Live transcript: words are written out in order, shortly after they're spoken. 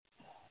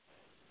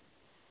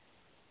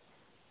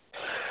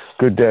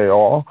Good day,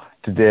 all.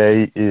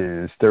 Today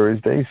is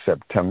Thursday,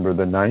 September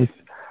the 9th,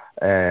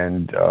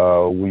 and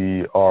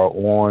we are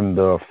on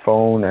the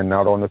phone and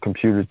not on the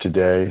computer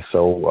today,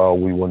 so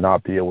we will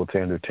not be able to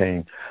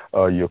entertain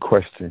your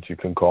questions. You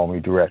can call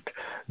me direct.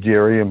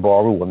 Jerry and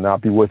Barbara will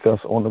not be with us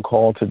on the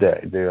call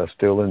today. They are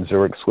still in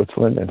Zurich,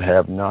 Switzerland, and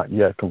have not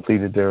yet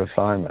completed their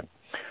assignment.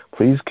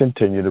 Please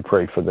continue to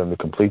pray for them to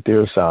complete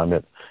their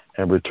assignment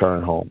and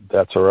return home.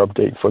 That's our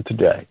update for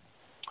today.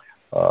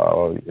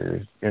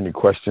 Any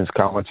questions,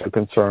 comments, or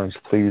concerns,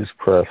 please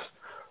press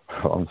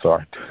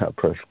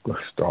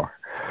star.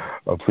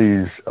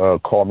 Please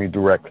call me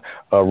direct,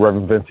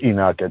 Reverend Vince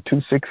Enoch at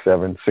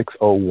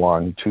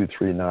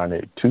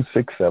 267-601-2398,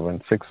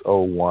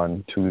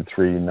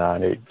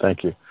 267-601-2398.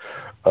 Thank you.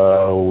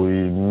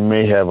 We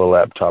may have a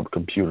laptop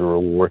computer,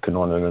 or we're working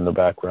on it in the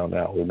background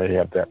now. We may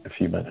have that in a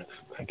few minutes.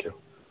 Thank you.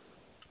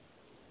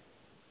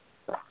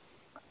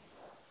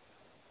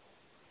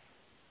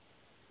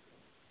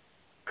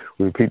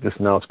 We repeat this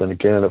announcement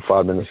again at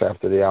 5 minutes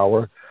after the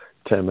hour,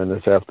 10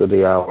 minutes after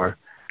the hour,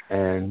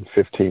 and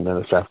 15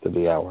 minutes after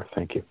the hour.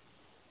 Thank you.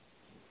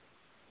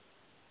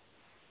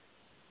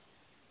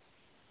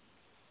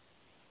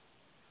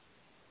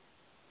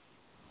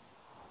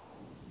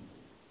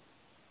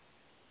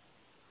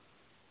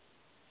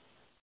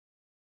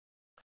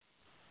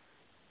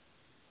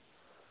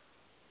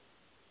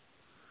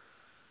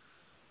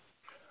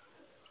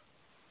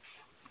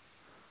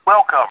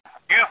 Welcome.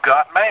 You've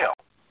got mail.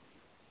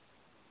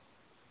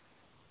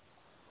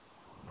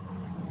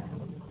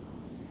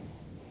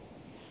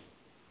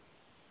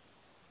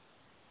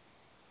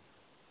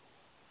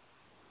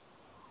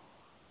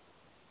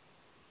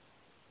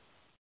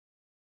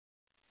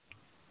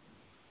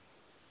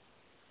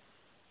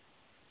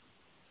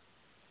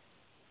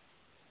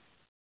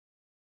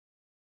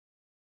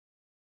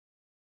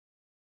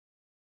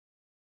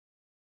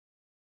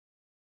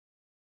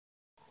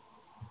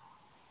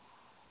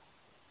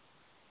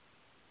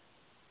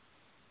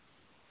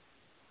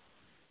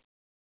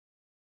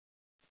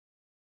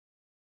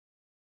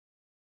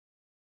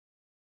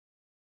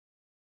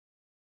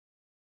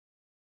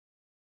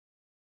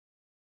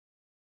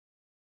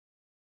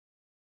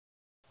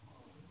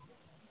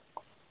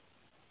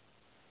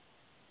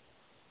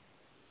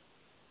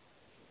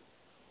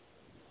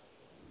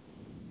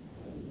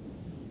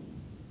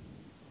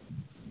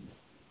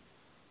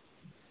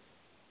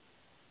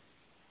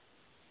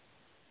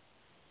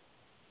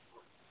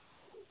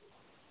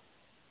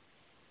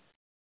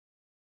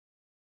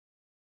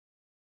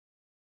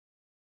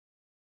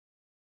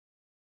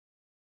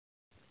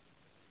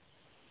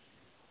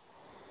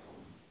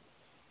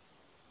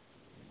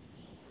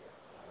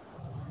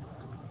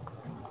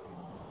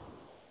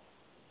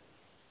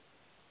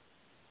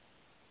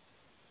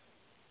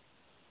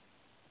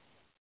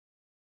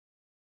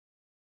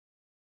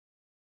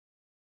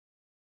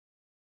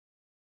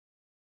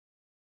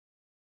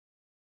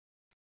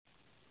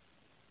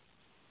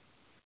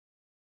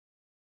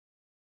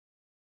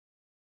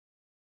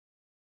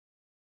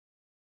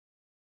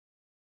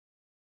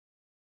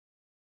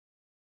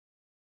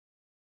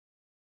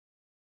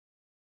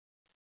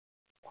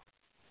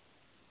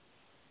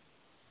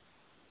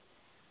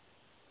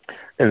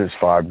 It is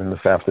 5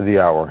 minutes after the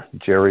hour.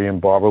 Jerry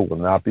and Barbara will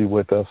not be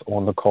with us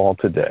on the call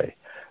today.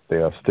 They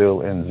are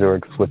still in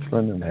Zurich,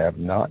 Switzerland, and have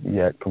not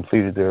yet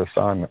completed their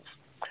assignments.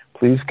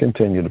 Please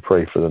continue to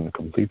pray for them to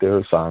complete their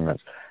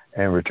assignments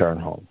and return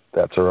home.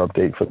 That's our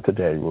update for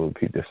today. We'll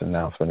repeat this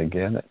announcement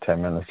again at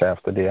 10 minutes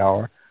after the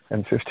hour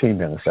and 15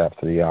 minutes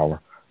after the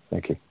hour.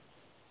 Thank you.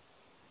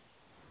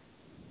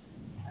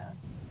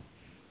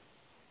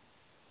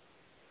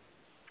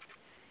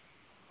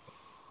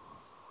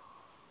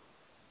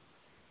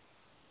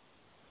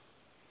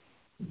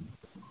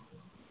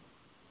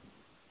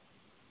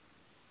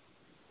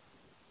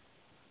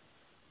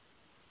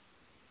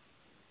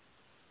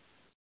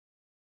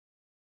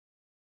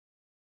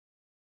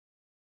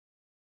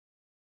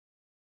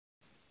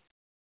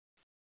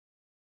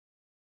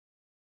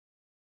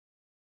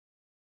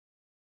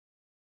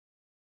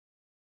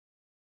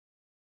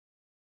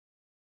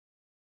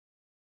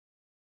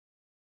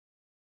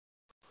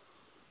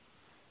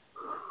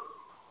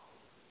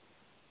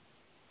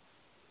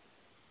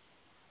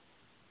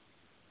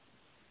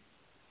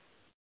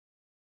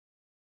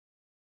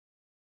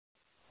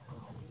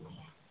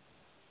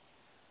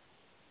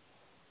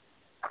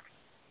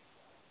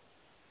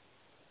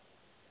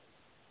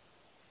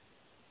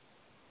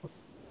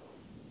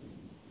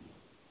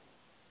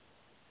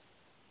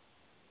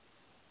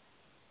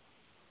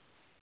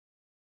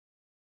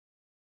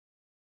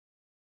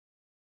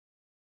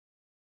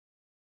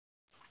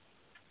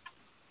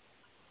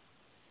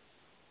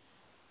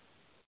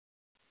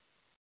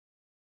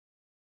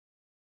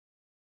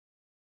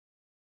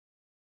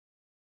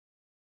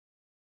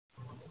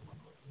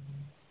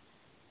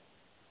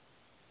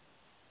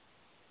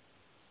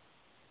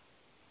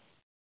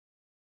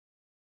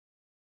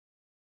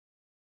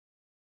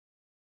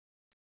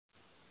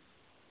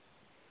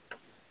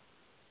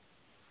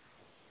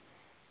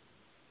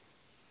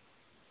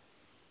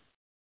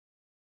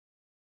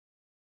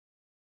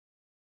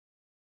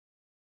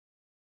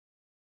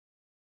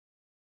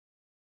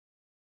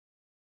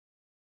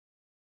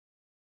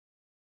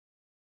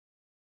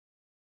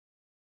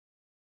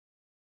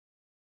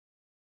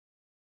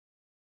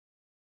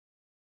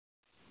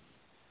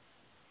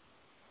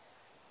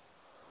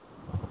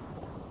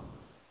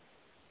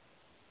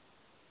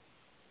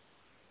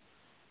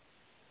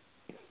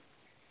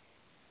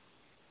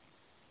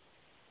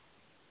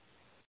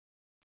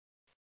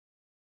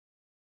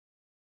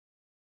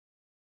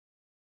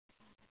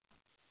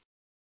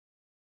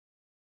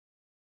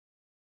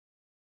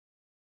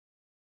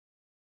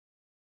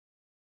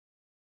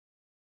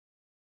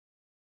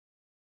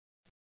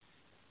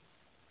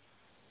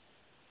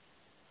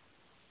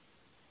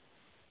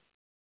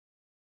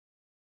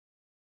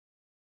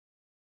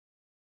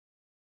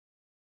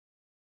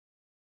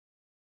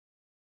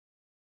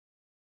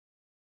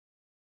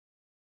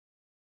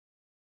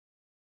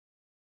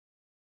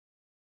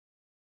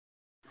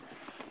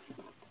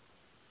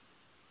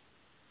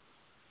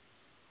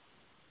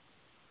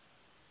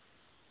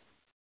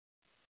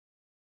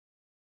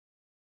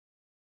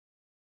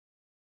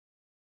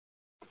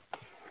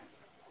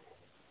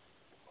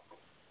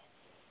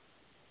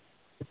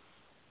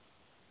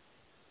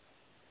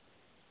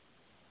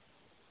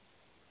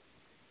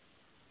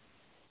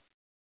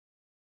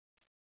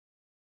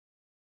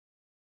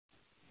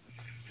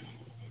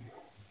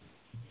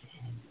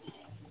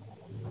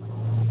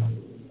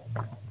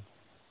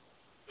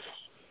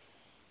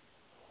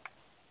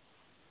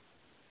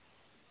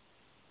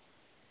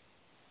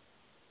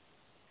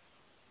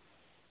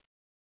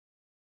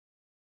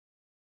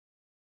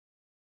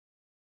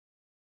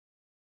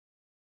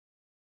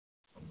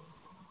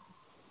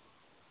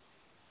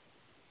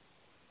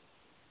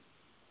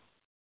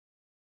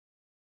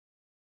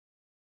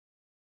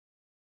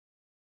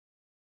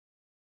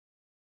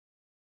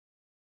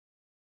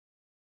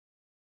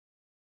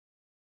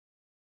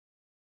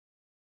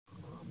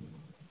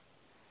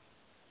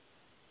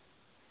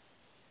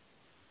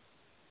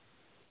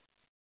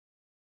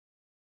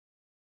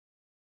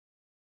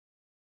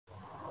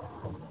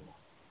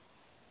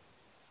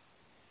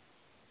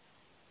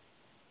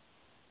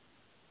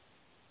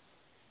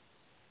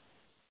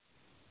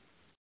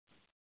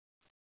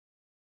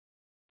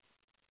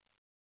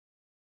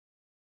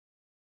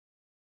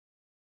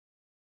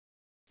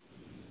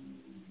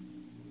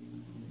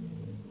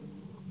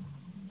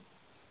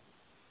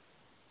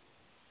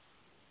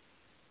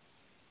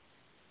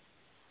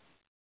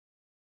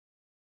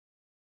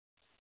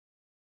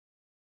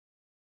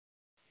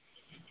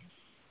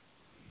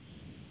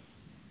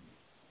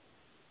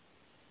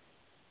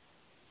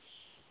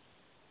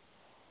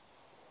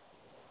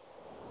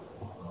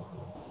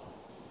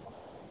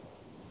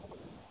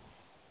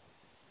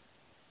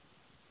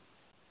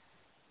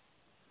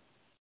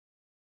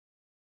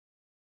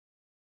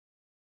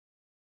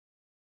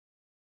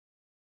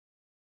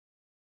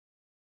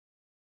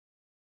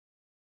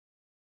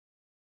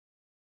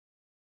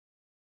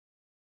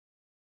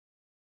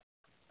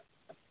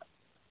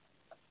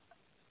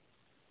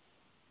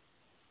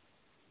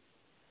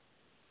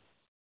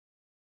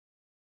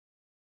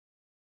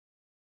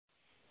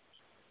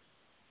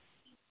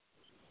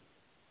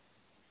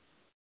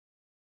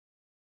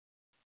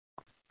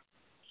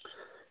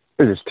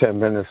 It is 10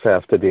 minutes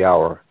after the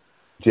hour.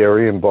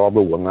 Jerry and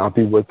Barbara will not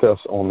be with us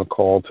on the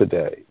call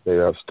today. They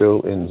are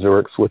still in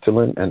Zurich,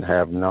 Switzerland, and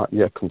have not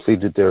yet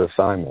completed their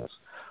assignments.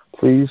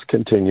 Please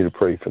continue to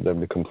pray for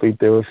them to complete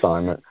their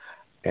assignment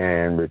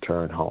and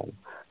return home.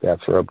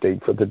 That's our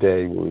update for the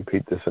day. We'll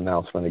repeat this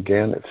announcement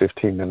again at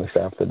 15 minutes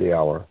after the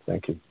hour.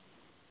 Thank you.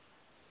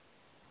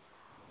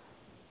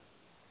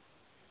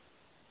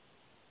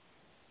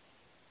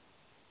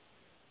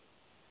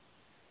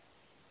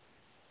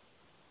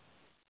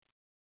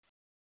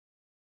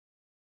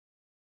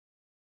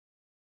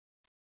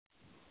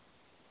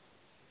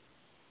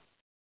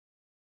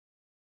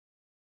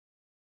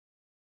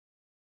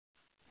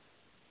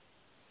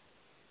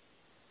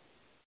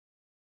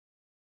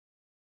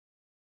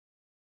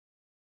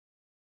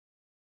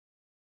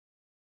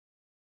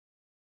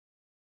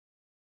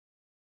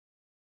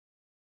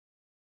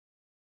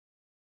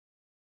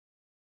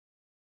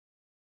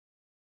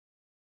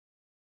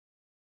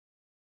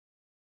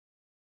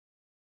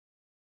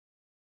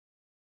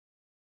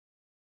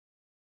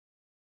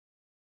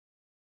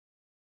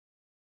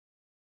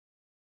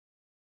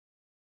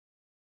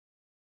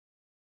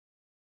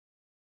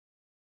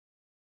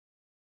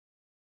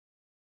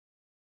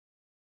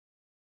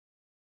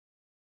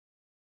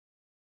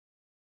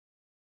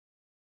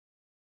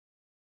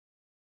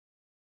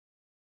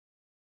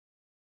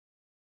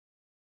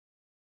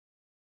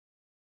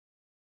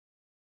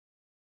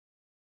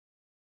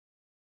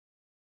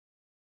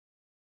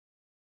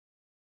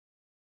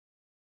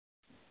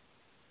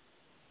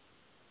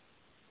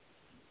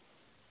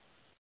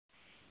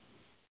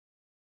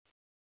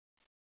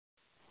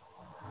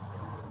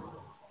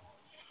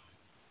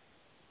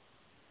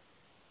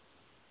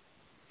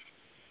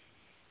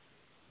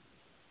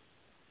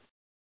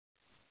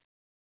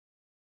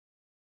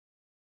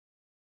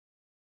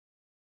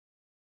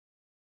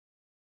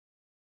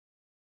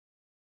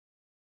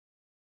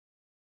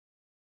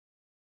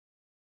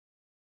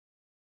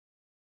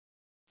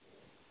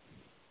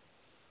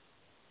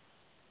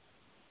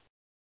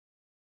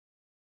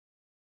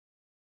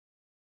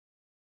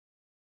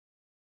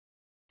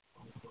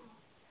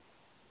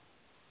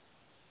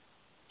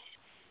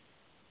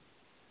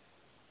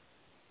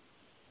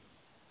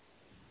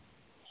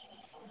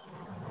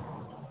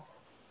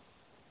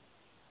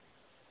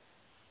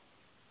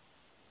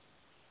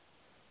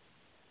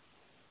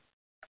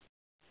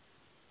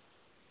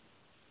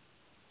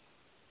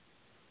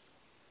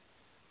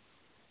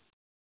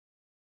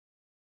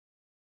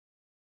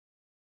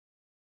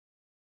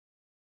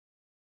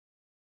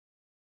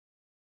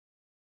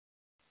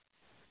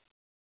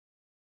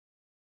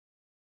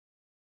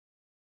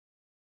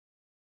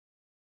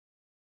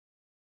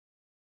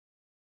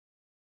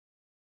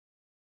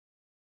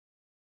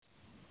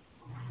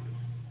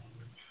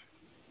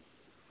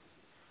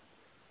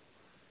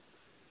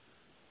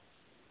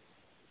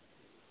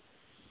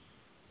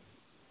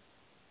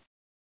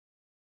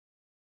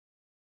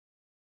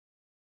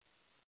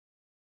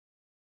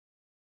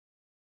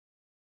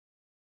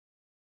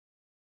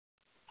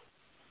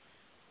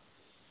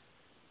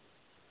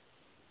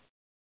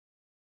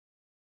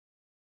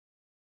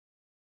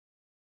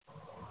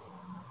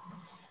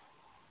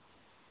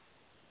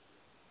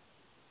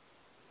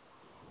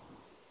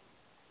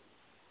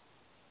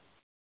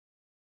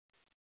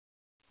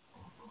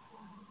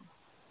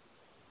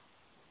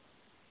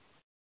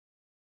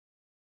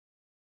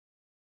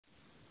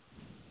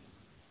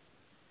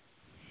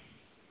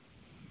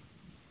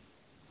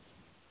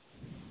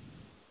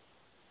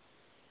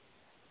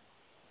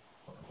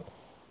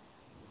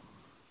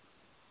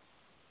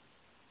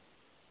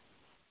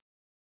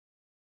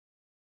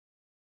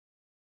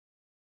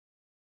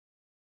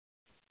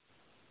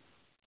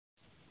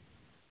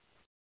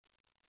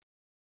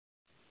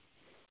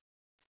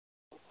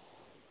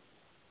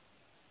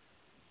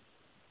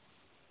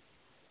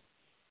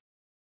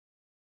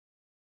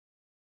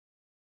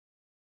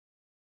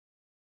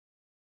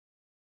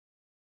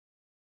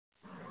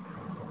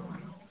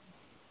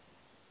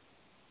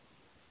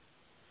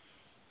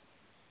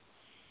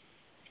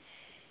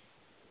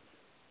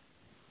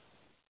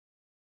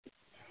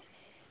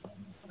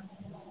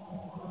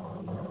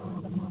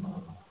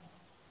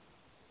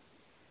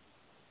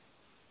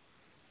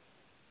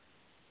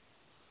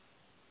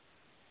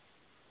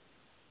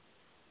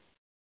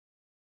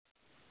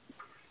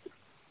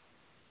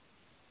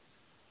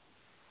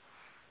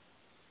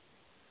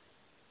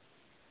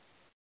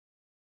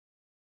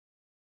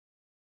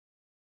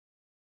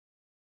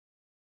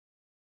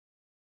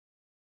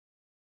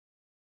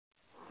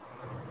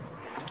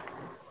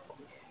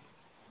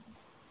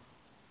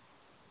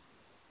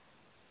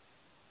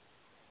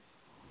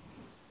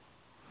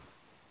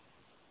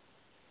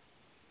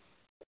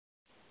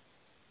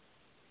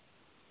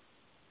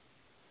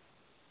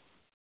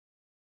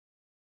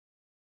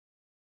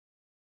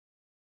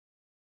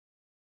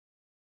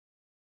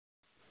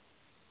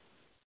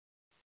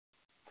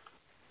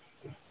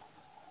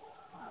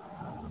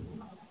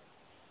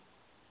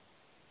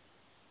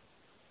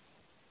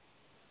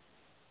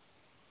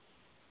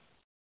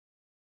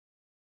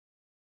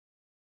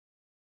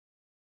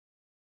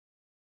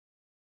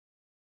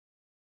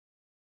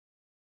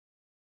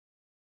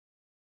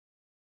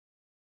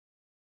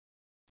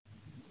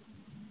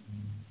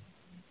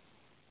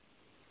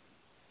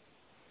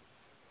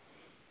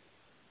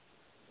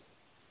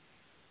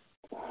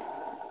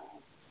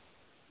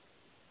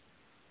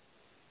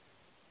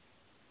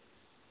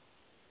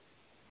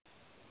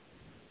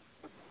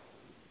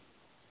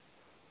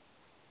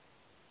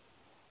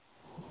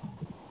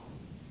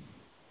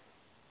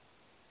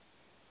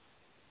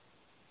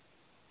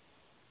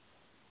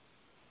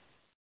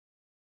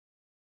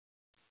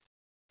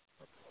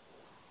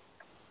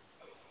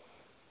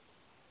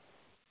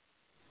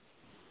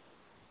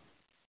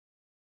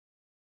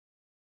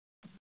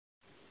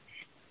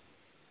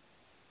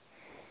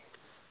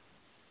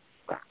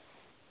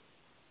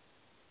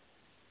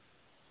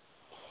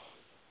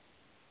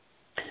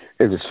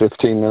 It is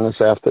 15 minutes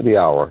after the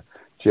hour.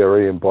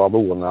 Jerry and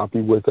Barbara will not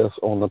be with us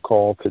on the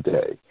call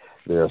today.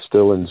 They are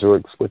still in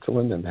Zurich,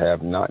 Switzerland, and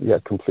have not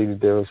yet completed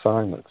their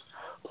assignments.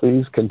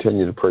 Please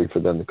continue to pray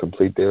for them to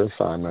complete their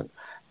assignment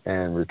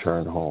and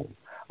return home.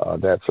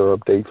 That's our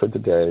update for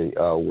today.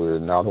 We're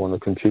not on the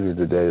computer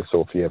today,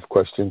 so if you have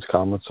questions,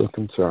 comments, or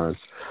concerns,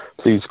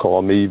 please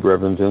call me,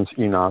 Reverend Vince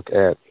Enoch,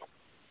 at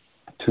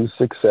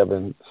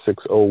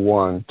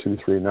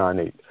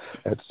 267-601-2398.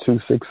 That's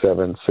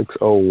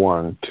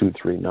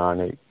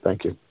 267-601-2398.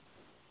 Thank you.